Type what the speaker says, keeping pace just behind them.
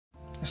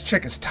This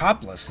chick is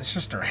topless. It's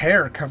just her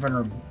hair covering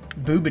her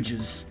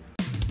boobages.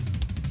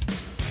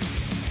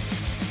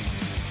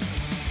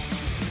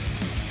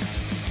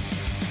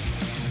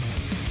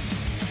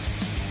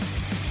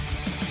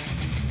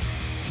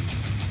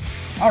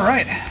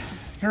 Alright,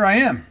 here I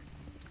am.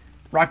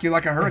 Rock you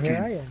like a hurricane.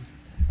 Here I am.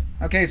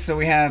 Okay, so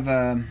we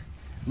have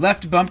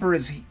left bumper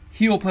is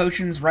heal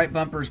potions, right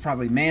bumper is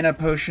probably mana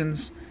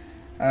potions.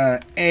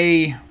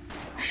 A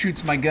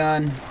shoots my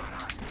gun.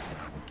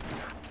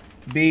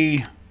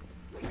 B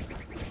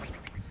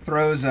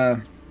throws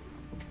a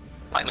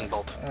lightning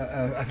bolt,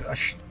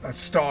 a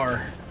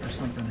star or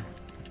something.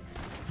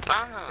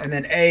 Ah. And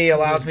then A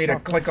allows me to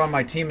click on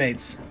my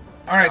teammates.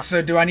 Alright,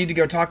 so do I need to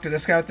go talk to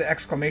this guy with the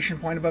exclamation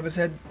point above his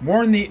head?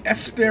 Warn the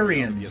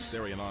Esterians. The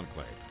Asterian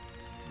Enclave,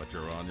 but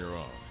you're on your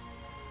own.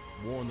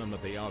 Warn them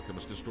that the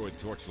alchemist destroyed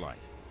Torchlight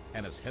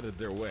and is headed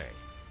their way.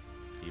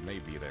 He may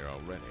be there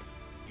already.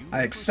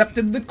 I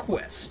accepted the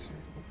quest.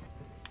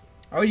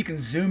 Oh, you can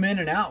zoom in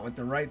and out with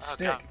the right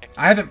stick. God.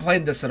 I haven't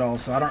played this at all,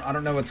 so I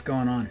don't know what's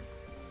going on.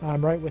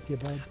 I'm right with you,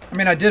 bud. I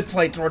mean, I did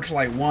play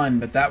Torchlight 1,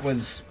 but that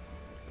was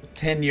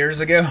 10 years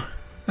ago.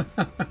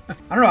 I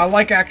don't know, I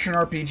like action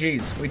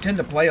RPGs. We tend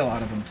to play a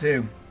lot of them,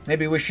 too.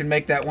 Maybe we should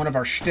make that one of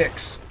our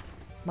shticks.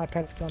 My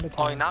pet's gone to Oh,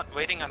 town. you're not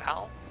waiting on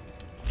Al?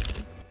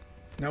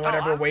 No one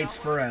ever waits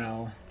for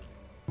Al.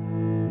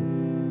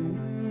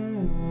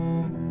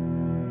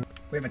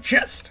 We have a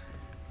chest.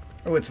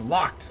 Oh, it's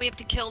locked. We have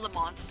to kill the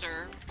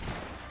monster.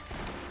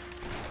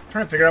 I'm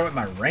trying to figure out what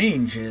my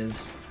range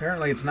is.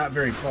 Apparently it's not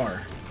very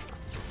far.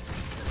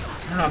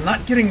 I don't know, I'm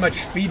not getting much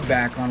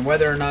feedback on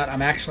whether or not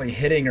I'm actually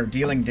hitting or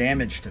dealing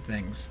damage to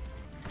things.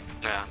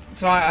 Yeah.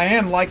 So I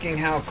am liking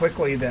how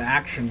quickly the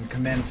action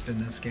commenced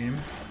in this game.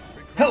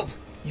 Help!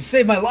 You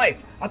saved my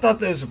life! I thought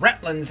those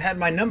Ratlins had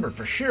my number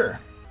for sure.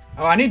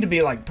 Oh, I need to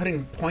be like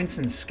putting points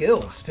in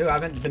skills too. I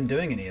haven't been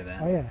doing any of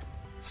that. Oh, yeah.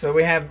 So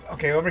we have,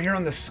 okay, over here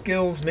on the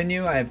skills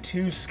menu, I have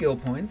 2 skill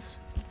points.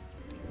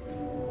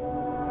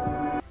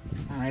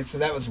 Alright, so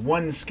that was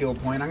 1 skill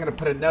point. I'm going to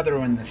put another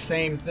one, the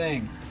same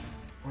thing.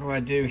 What do I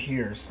do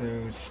here?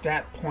 So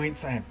stat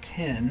points, I have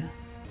 10.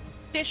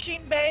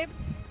 Fishing, babe.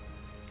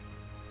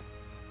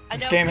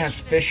 This game has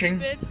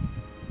fishing?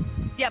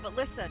 Yeah, but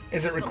listen.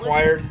 Is it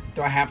required?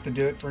 Do I have to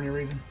do it for any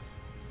reason?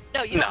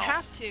 No, you don't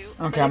have to.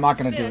 Okay, I'm not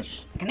going to do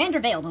it. Commander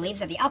Vale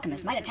believes that the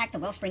alchemist might attack the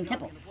Wellspring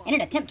Temple in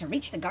an attempt to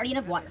reach the Guardian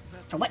of Water.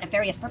 For what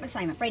nefarious purpose,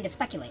 I am afraid to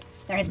speculate.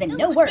 There has been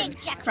no word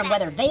from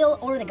whether Vale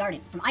or the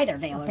Guardian, from either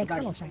Vale or the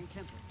Guardian.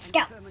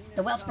 Scout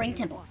the Wellspring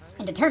Temple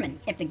and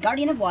determine if the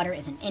Guardian of Water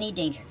is in any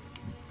danger.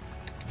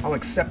 I'll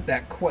accept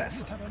that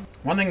quest.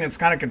 One thing that's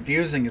kind of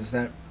confusing is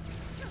that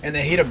in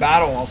the heat of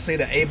battle, I'll see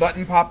the A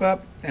button pop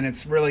up, and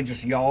it's really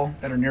just y'all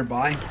that are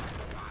nearby.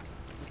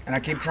 And I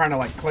keep trying to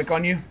like click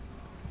on you.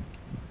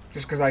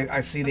 Just because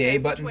I see the A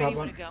button pop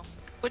up.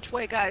 Which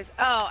way, guys?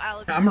 Oh,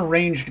 Alex. I'm a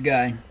ranged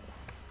guy,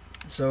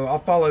 so I'll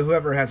follow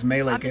whoever has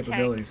melee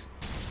capabilities.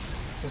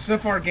 So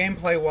far,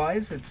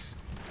 gameplay-wise, it's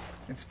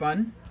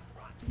fun.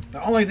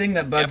 The only thing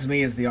that bugs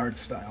me is the art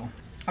style.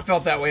 I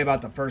felt that way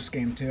about the first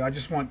game too.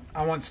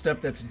 I want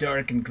stuff that's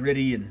dark and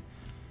gritty and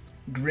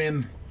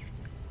grim.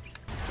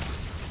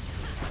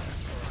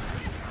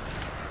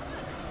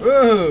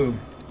 Whoa!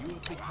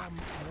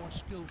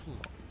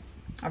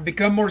 I've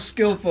become more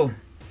skillful.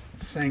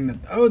 Saying that,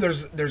 oh,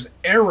 there's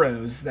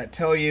arrows that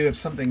tell you if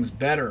something's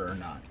better or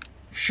not.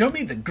 Show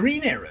me the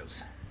green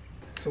arrows.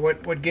 So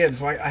what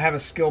gives? Well, I have a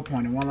skill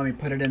point. It won't let me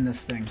put it in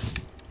this thing.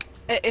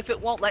 If it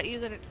won't let you,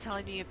 then it's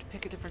telling you have to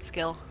pick a different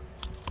skill.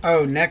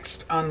 Oh,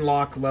 next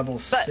unlock level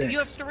 6. But you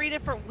have 3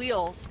 different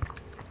wheels.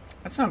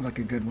 That sounds like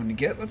a good one to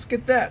get. Let's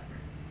get that.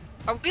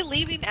 Are we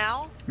leaving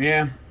now?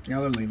 Yeah,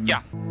 they're leaving.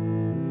 Yeah.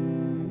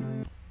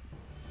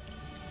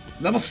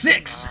 Level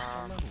 6.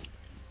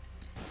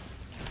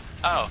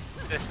 Oh,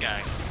 it's this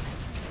guy.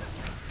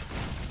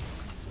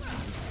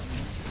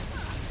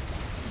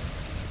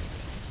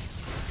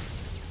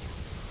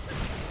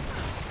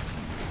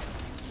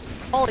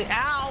 Holy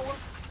ow!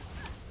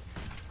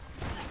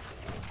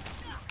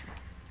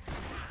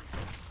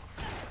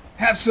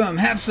 Have some,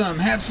 have some,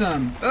 have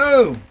some.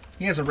 Oh,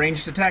 he has a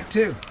ranged attack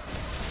too.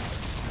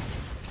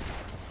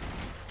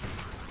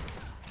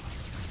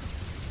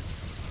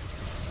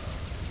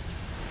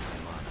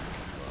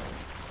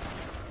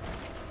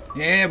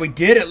 Yeah, we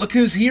did it. Look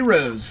who's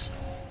heroes.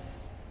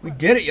 We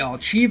did it, y'all.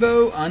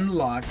 Chivo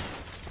unlocked.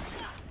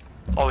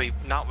 Oh, we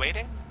not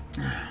waiting?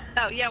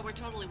 Oh, yeah, we're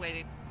totally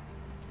waiting.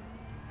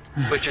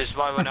 Which is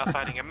why we're not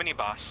fighting a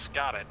mini-boss.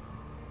 Got it.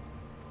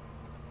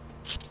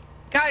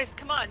 Guys,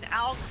 come on.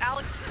 Alex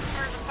is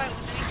starting to fight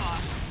with the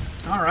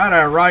boss. Alright,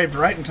 I arrived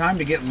right in time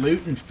to get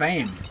loot and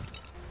fame.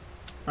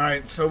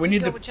 Alright, so we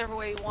need Go to whichever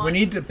way you want. we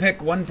need to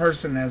pick one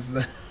person as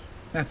the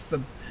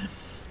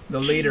the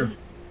leader.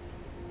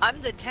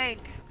 I'm the tank.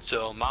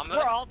 So, Mama?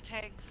 We're all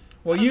tanks.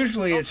 Well,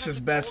 usually it's I'll just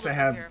have best to over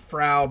have here.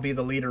 Frau be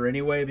the leader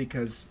anyway,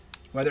 because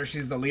whether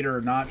she's the leader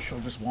or not, she'll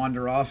just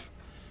wander off.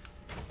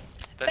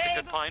 That's a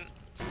Babe. good point.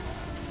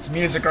 This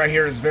music right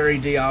here is very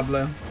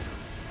Diablo.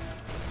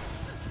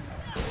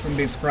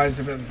 Wouldn't be surprised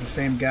if it was the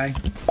same guy.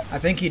 I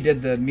think he did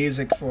the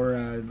music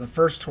for the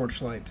first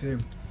Torchlight, too.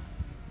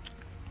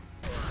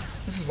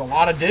 This is a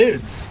lot of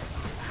dudes.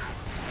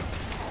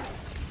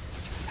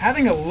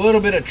 Having a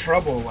little bit of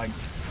trouble, like,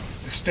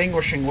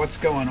 distinguishing what's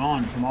going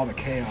on from all the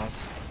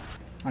chaos.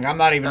 Like, I'm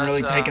not even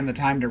really taking the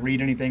time to read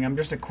anything. I'm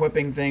just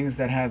equipping things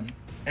that have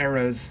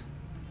arrows.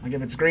 Like,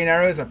 if it's green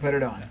arrows, I put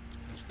it on.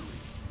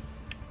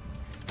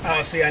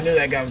 Oh, see, I knew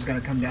that guy was going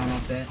to come down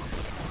off that.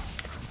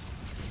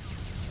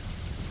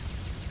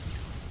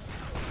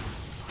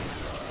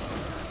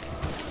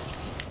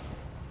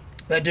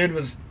 That dude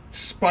was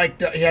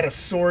spiked up. He had a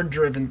sword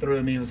driven through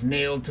him. He was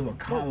nailed to a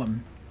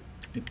column.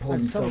 He pulled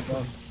himself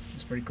off.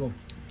 It's pretty cool.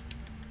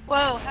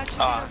 Whoa, how'd you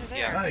get over there?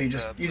 Yeah. Oh,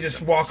 you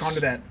just walk onto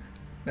that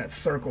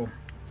circle.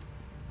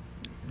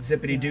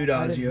 Zippity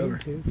doodads you over.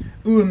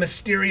 Ooh, a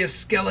mysterious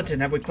skeleton.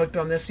 Have we clicked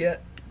on this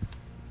yet?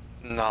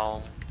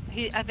 No.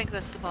 I think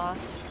that's the boss.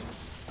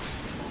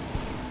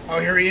 Oh,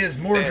 here he is.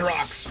 More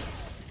Drox.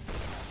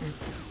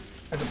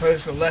 As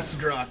opposed to less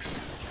Drox.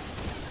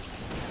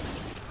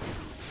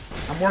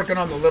 I'm working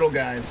on the little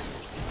guys.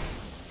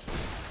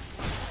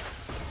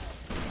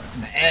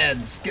 And the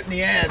ads. Getting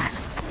the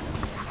ads.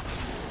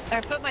 I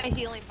put my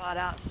healing bot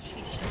out, so she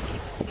should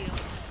keep us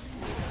healed.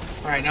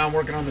 Alright, now I'm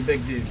working on the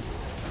big dude.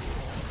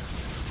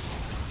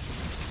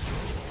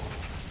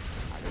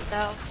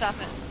 No, stop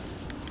it.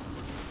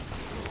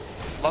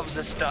 Loves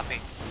this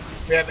stuffing.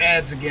 We have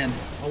ads again.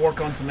 I'll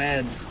work on some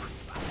ads.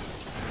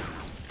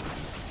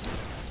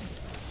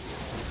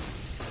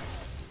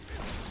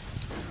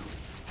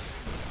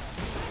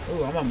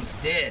 Ooh, I'm almost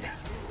dead.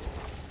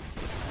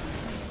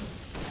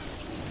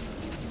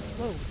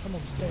 Whoa, I'm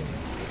almost dead.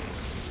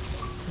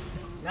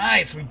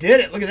 Nice, we did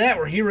it. Look at that.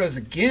 We're heroes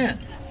again.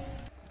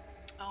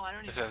 Oh, I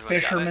don't even...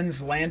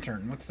 Fisherman's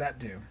Lantern. What's that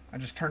do? I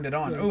just turned it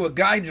on. Ooh, a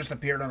guy just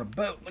appeared on a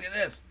boat. Look at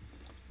this.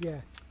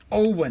 Yeah.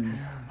 Olwen.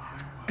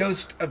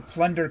 Ghost of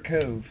Plunder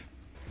Cove.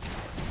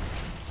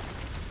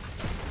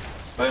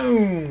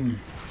 Boom.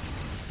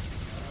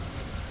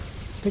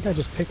 I think I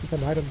just picked up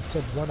an item that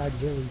said one-eyed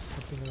Willie's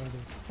something or other.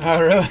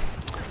 Oh, really?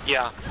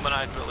 Yeah, when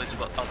I released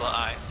the other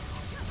eye.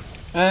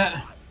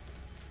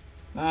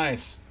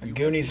 Nice. A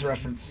Goonies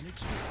reference.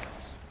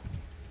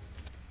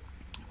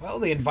 Well,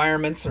 the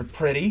environments are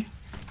pretty.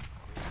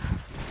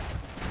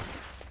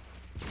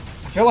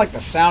 I feel like the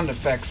sound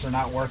effects are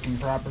not working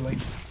properly.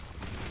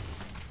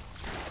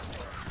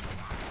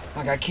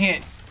 Like, I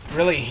can't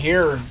really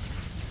hear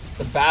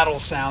the battle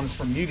sounds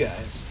from you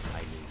guys.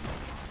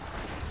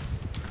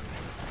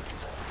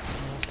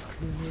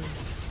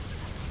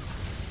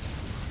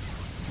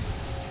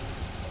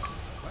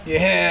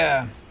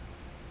 Yeah.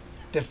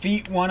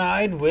 Defeat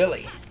One-Eyed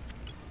Willie.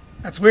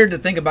 That's weird to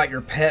think about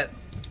your pet,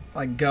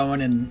 like,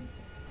 going and,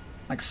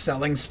 like,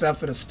 selling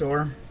stuff at a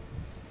store.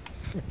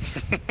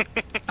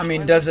 I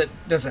mean, does it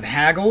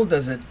haggle?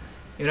 Does it,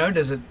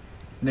 does it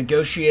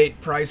negotiate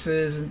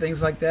prices and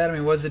things like that? I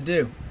mean, what does it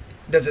do?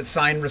 Does it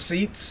sign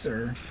receipts,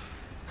 or...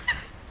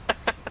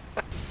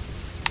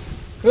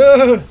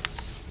 Where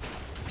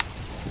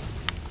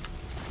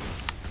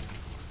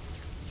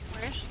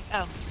is she?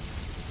 Oh.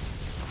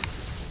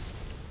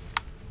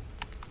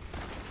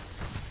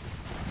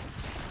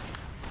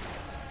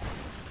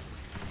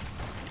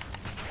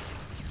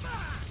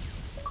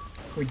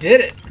 We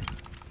did it.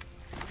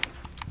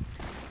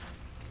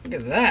 Look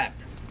at that.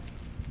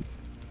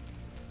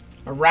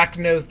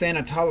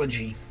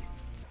 Arachnothanatology.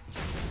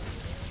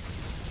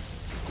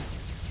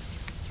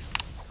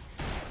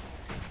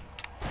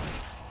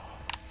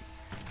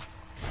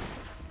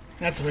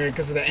 That's weird,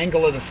 because of the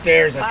angle of the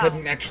stairs, I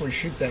couldn't actually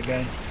shoot that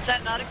guy. Is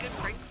that not a good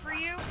ring for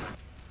you?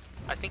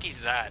 I think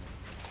he's that.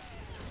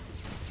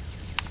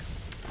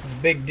 He's a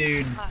big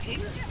dude. Oh,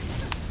 he's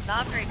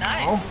not very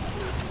nice. Oh.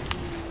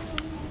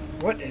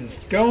 What is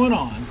going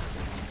on?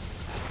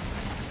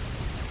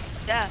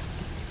 Yeah.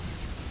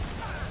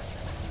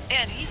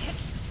 And he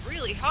hits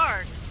really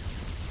hard.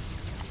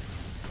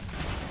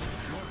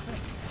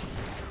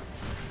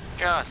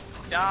 Just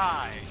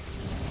die.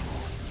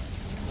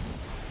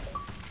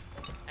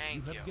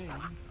 Thank you.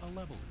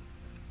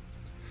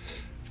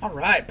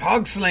 Alright,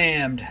 Pog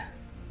slammed.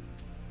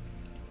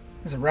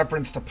 There's a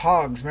reference to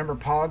Pogs. Remember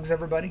Pogs,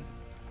 everybody?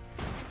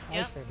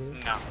 Yep.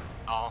 No.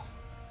 Oh.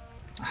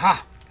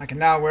 Aha! I can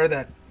now wear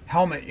that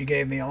helmet you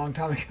gave me a long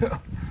time ago.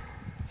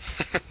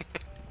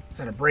 Is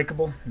that a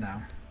breakable?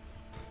 No.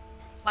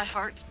 My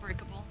heart's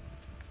breakable.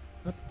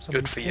 Oh,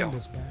 Good for you.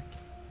 Is back.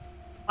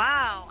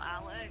 Wow,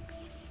 Alex.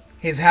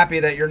 He's happy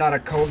that you're not a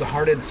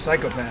cold-hearted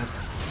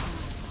psychopath.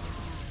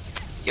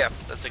 Yep,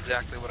 that's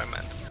exactly what I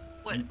meant.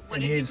 What And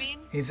did you mean?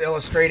 he's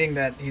illustrating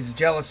that he's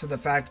jealous of the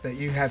fact that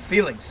you have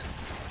feelings.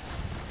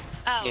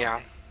 Oh.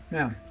 Yeah.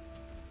 Yeah.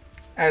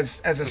 As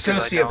a Because I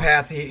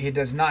sociopath, he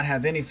does not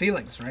have any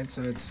feelings, right?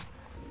 So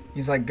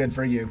he's like, good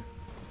for you.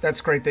 That's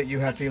great that you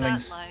have What's that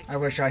feelings. like? I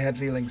wish I had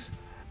feelings.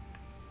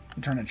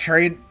 You trying to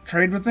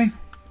trade with me?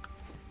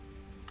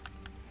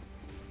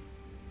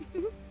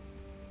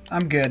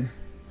 I'm good.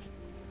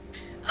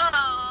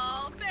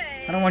 Oh, babe.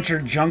 I don't want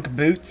your junk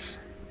boots.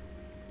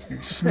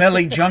 Your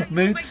smelly junk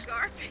boots. Oh my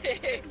garbage.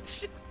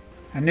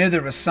 I knew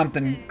there was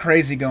something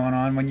crazy going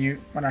on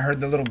when I heard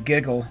the little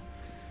giggle.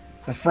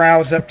 The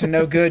frow's up to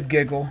no good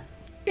giggle.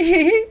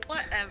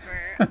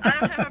 Whatever. I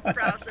don't have a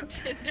browse up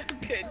to no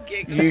good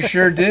giggle. You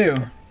sure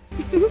do.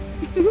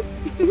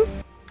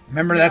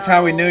 Remember, that's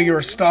how we knew you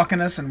were stalking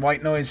us in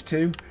White Noise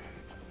 2?